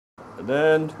And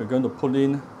then we're going to put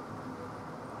in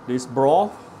this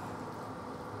broth,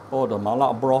 or the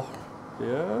mala broth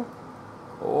here.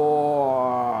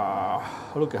 Oh,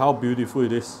 look at how beautiful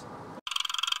it is.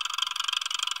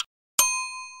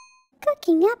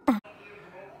 Cooking Appa.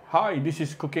 Hi, this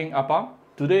is Cooking Appa.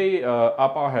 Today,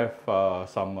 Appa have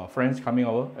some friends coming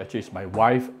over. Actually, it's my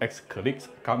wife, ex-colleagues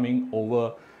coming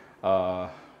over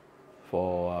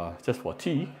just for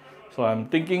tea. So I'm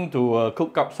thinking to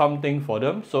cook up something for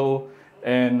them.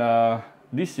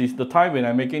 This is the time when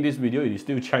I'm making this video. It is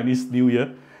still Chinese New Year,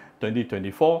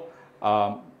 2024.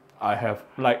 I have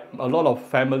like a lot of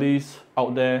families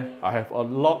out there. I have a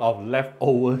lot of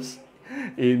leftovers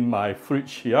in my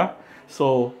fridge here.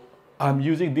 So I'm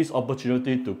using this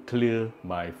opportunity to clear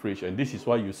my fridge, and this is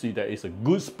why you see there is a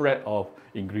good spread of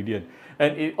ingredients.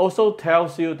 And it also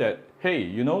tells you that, hey,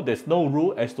 you know, there's no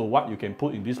rule as to what you can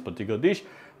put in this particular dish.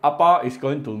 Appa is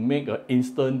going to make an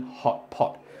instant hot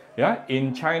pot. Yeah,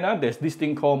 in China, there's this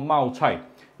thing called Mao Cai.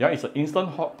 Yeah, it's an instant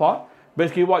hot pot.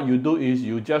 Basically, what you do is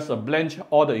you just blanch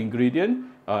all the ingredients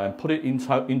and put it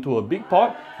into a big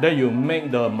pot. Then you make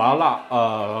the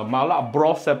mala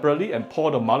broth separately and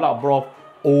pour the mala broth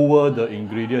over the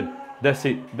ingredient. That's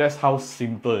it. That's how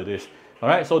simple it is. All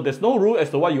right. So there's no rule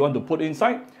as to what you want to put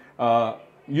inside.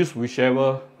 Use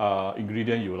whichever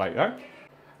ingredient you like. Right?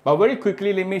 But very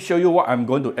quickly, let me show you what I'm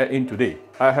going to add in today.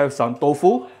 I have some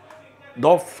tofu.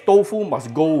 Tofu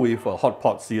must go with a hot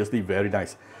pot. Seriously, very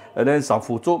nice. And then some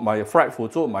fuzu, my fried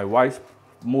fuzu, my wife's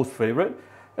most favorite.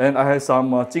 And I have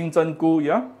some jingzhengu,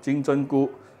 yeah, jingzhengu.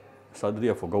 Suddenly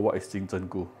I forgot what is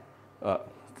jingzhengu.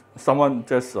 Someone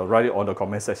just write it on the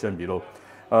comment section below.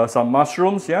 Some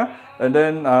mushrooms, yeah, and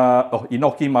then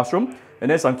enoki mushroom,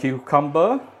 and then some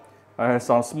cucumber. I have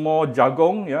some small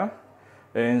jagung, yeah,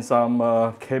 and some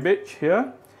cabbage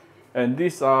here. And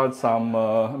these are some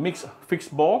mixed fish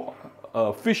ball,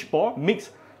 mixed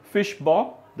fish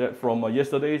ball that from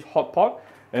yesterday's hot pot.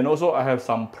 And also I have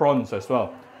some prawns as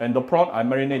well. And the prawn I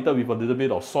marinated with a little bit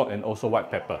of salt and also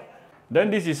white pepper. Then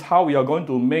this is how we are going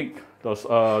to make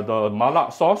the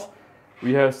mala sauce.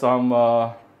 We have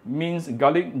some minced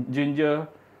garlic, ginger,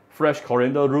 fresh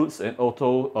coriander roots, and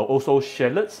also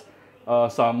shallots.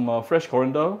 Some fresh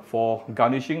coriander for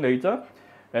garnishing later.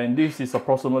 And this is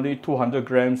approximately 200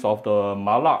 grams of the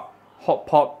Mala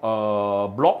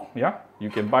Hotpot block. Yeah, you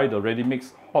can buy the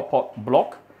ready-mix hotpot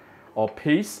block or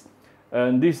paste.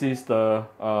 And this is the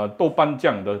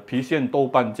doubanjiang, the 郫县豆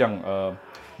瓣酱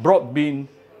broad bean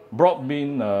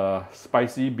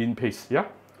spicy bean paste. Yeah,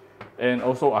 and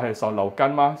also I have some lao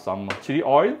ganma, some chili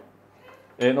oil,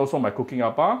 and also my Cooking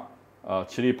Appa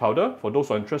chili powder. For those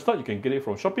who are interested, you can get it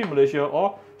from Shopee Malaysia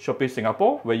or Shopee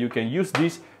Singapore, where you can use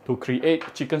this to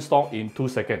create chicken stock in 2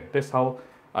 seconds. That's how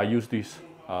I use this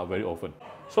very often.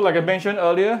 So like I mentioned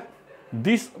earlier,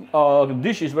 this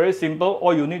dish is very simple.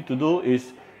 All you need to do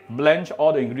is blanch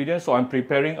all the ingredients. So I'm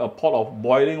preparing a pot of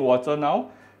boiling water now,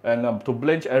 and to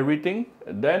blanch everything.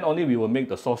 Then only we will make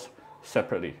the sauce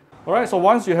separately. All right, so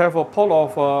once you have a pot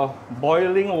of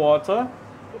boiling water,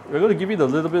 we're going to give it a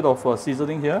little bit of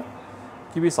seasoning here.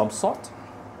 Give it some salt.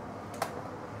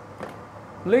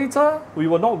 Later, we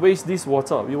will not waste this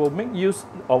water. We will make use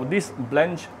of this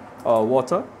blanched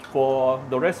water for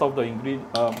the rest of the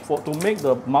ingredient, to make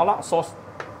the mala sauce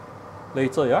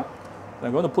later. Yeah,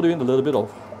 I'm going to put in a little bit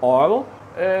of oil,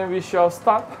 and we shall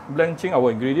start blanching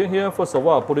our ingredient here. First of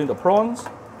all, I'll put in the prawns.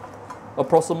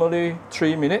 Approximately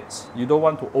 3 minutes. You don't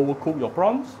want to overcook your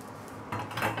prawns.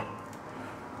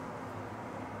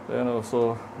 Then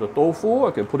also the tofu,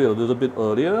 I can put it a little bit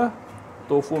earlier.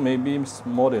 Tofu maybe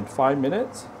more than 5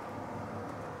 minutes.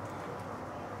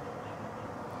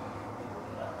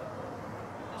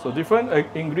 So different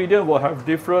ingredient will have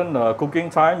different cooking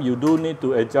time. You do need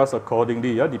to adjust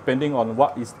accordingly, yeah, depending on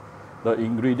what is the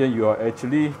ingredient you are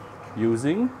actually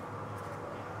using.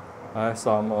 I have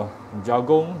some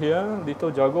jagung here,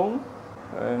 little jagung,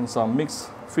 and some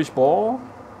mixed fish ball.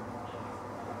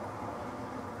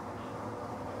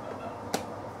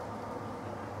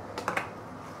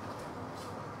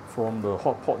 From the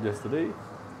hot pot yesterday.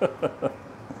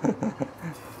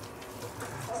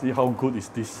 See how good is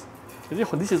this?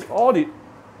 This is all the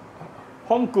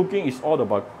home cooking is all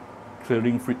about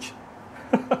clearing fridge.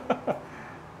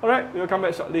 Alright, we'll come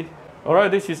back shortly. Alright,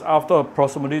 this is after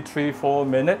approximately 3-4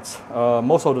 minutes.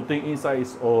 Most of the thing inside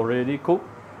is already cooked.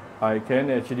 I can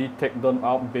actually take them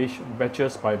out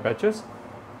batches by batches.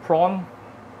 Prawn,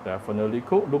 definitely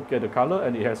cooked. Look at the color,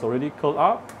 and it has already curled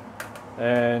up.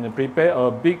 And prepare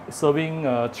a big serving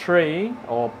tray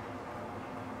or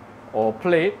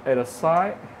plate at the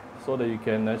side, so that you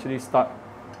can actually start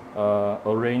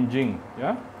arranging,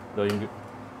 yeah,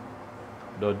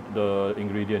 the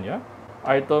ingredient, yeah.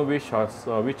 Item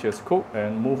which is cooked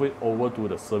and move it over to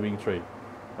the serving tray.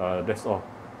 That's all.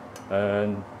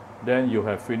 And then you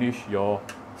have finished your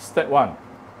step 1.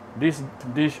 This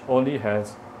dish only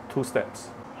has 2 steps.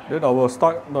 Then I will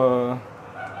start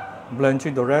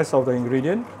blanching the rest of the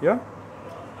ingredient. Yeah.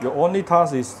 Your only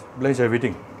task is blanch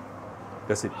everything.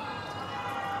 That's it.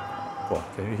 Wow,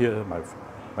 can you hear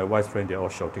my wife's friend? They're all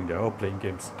shouting. They're all playing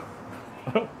games.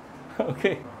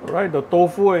 Okay. Alright, the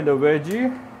tofu and the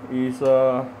veggie is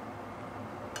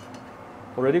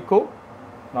already cooked.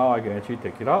 Now I can actually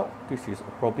take it out. This is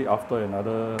probably after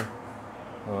another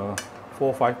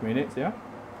 4-5 minutes. Yeah.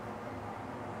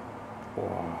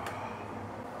 Wow.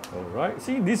 Alright,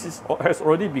 see, this has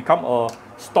already become a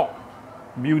stock,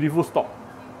 beautiful stock.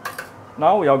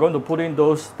 Now we are going to put in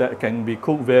those that can be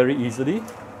cooked very easily.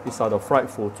 These are the fried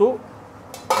futu.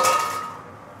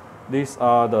 These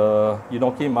are the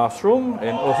enoki mushroom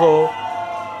and also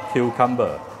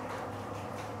cucumber.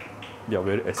 They are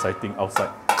very exciting outside.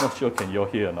 Not sure can you all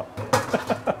hear or not.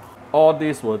 All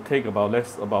this will take about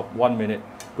 1 minute.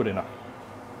 Good enough.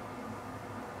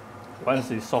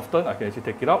 Once it's softened, I can actually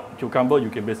take it out. Cucumber, you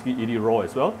can basically eat it raw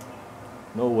as well.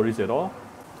 No worries at all.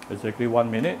 Exactly 1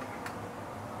 minute.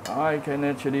 I can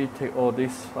actually take all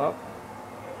this up.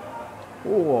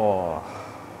 Oh,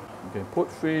 you can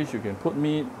put fish, you can put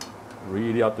meat.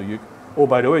 Really up to you. Oh,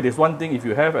 by the way, there's one thing if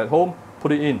you have at home,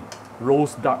 put it in.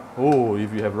 Roast duck. Oh,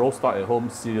 if you have roast duck at home,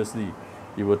 seriously,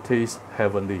 it will taste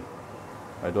heavenly.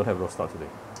 I don't have roast duck today.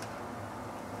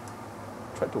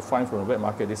 Tried to find from the wet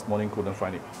market this morning, couldn't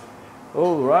find it.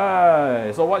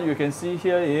 Alright, so what you can see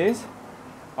here is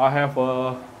I have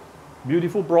a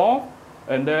beautiful broth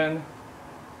and then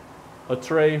a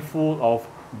tray full of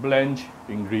blanched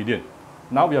ingredient.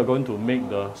 Now we are going to make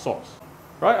the sauce.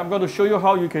 Right, I'm going to show you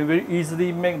how you can very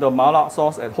easily make the mala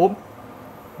sauce at home.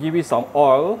 Give it some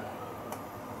oil.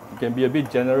 You can be a bit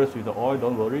generous with the oil,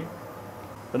 don't worry.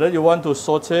 And then you want to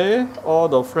saute all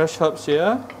the fresh herbs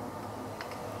here.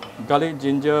 Garlic,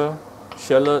 ginger,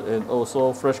 shallot and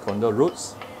also fresh coriander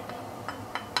roots.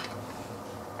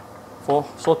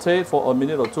 Saute for a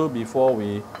minute or two before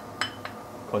we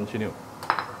continue.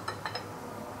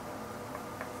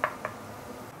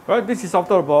 Right, this is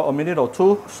after about a minute or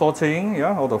two sauteing,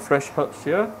 yeah, all the fresh herbs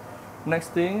here. Next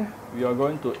thing, we are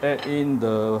going to add in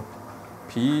the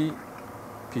pi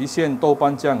xian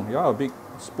douban jiang, yeah, a big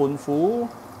spoonful.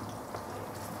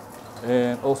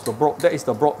 And also that is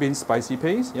the broad bean spicy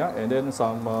paste, yeah, and then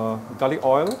some garlic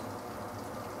oil.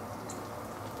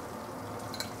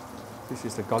 This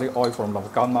is the garlic oil from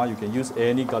Laogan. You can use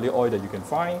any garlic oil that you can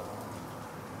find.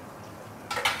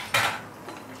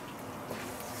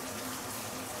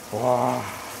 Wow.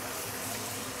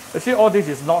 Actually, all this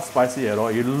is not spicy at all.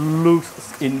 It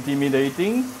looks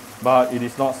intimidating, but it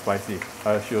is not spicy,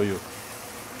 I assure you.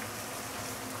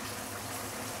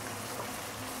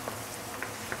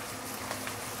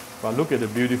 But look at the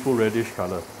beautiful reddish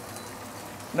color.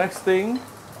 Next thing,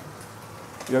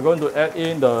 we are going to add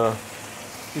in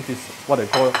this is what I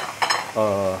call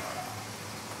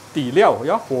底料,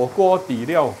 yeah, 火锅底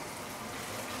料.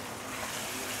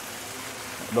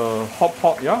 The hot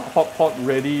pot, yeah, hot pot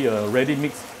ready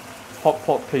mixed hot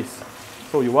pot paste.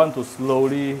 So you want to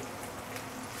slowly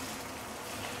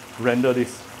render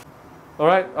this.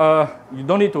 Alright, you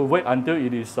don't need to wait until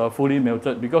it is fully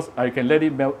melted because I can let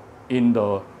it melt in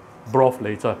the broth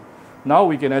later. Now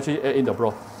we can actually add in the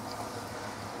broth.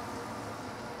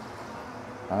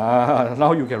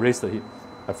 Now you can raise the heat.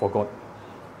 I forgot.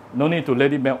 No need to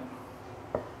let it melt.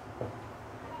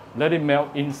 Let it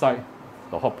melt inside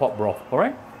the hot pot broth.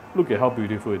 Alright? Look at how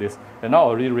beautiful it is. And now I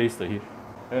already raised the heat.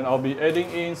 And I'll be adding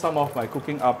in some of my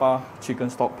cooking appa chicken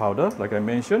stock powder. Like I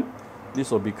mentioned,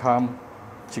 this will become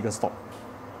chicken stock.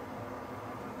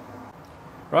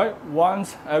 Right?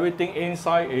 Once everything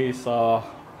inside is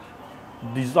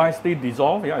nicely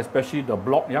dissolved, yeah, especially the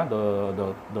block, yeah,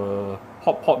 the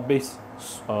hot pot base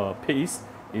paste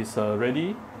is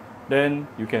ready. Then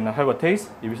you can have a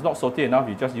taste. If it's not salty enough,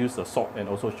 you just use the salt and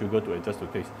also sugar to adjust the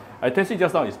taste. I tasted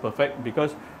just now, it's perfect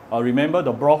because remember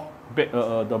the broth,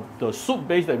 the soup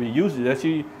base that we use is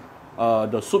actually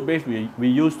the soup base we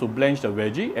use to blanch the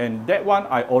veggie, and that one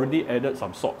I already added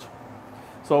some salt.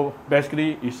 So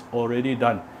basically it's already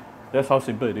done. That's how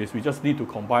simple it is. We just need to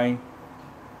combine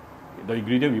the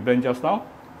ingredient we blend just now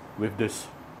with this.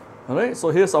 Alright,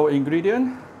 so here's our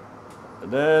ingredient.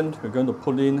 And then we're going to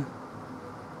put in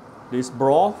this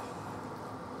broth,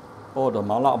 or the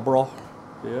mala broth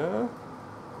here.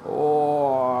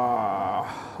 Oh,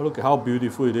 look at how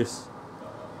beautiful it is.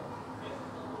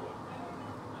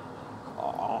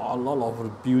 Oh, a lot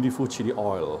of beautiful chili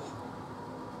oil.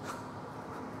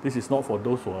 This is not for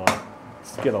those who are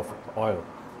scared of oil.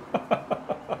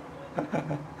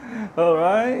 All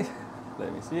right,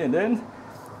 let me see. And then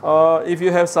if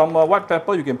you have some white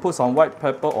pepper, you can put some white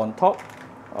pepper on top.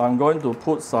 I'm going to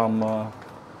put some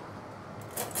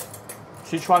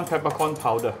Sichuan peppercorn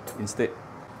powder instead.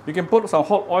 You can put some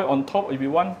hot oil on top if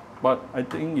you want, but I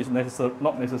think it's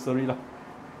not necessary lah.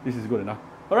 This is good enough.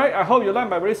 Alright, I hope you like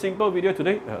my very simple video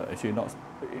today.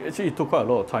 Actually it took quite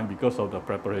a lot of time because of the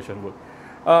preparation work.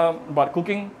 But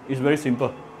cooking is very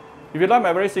simple. If you like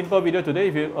my very simple video today,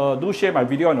 if you do share my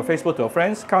video on your Facebook to your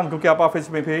friends, come to Cooking Appa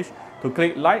Facebook page to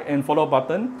click like and follow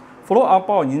button. Follow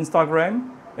Appa on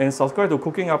Instagram and subscribe to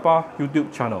Cooking Appa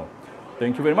YouTube channel.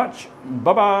 Thank you very much.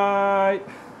 Bye bye.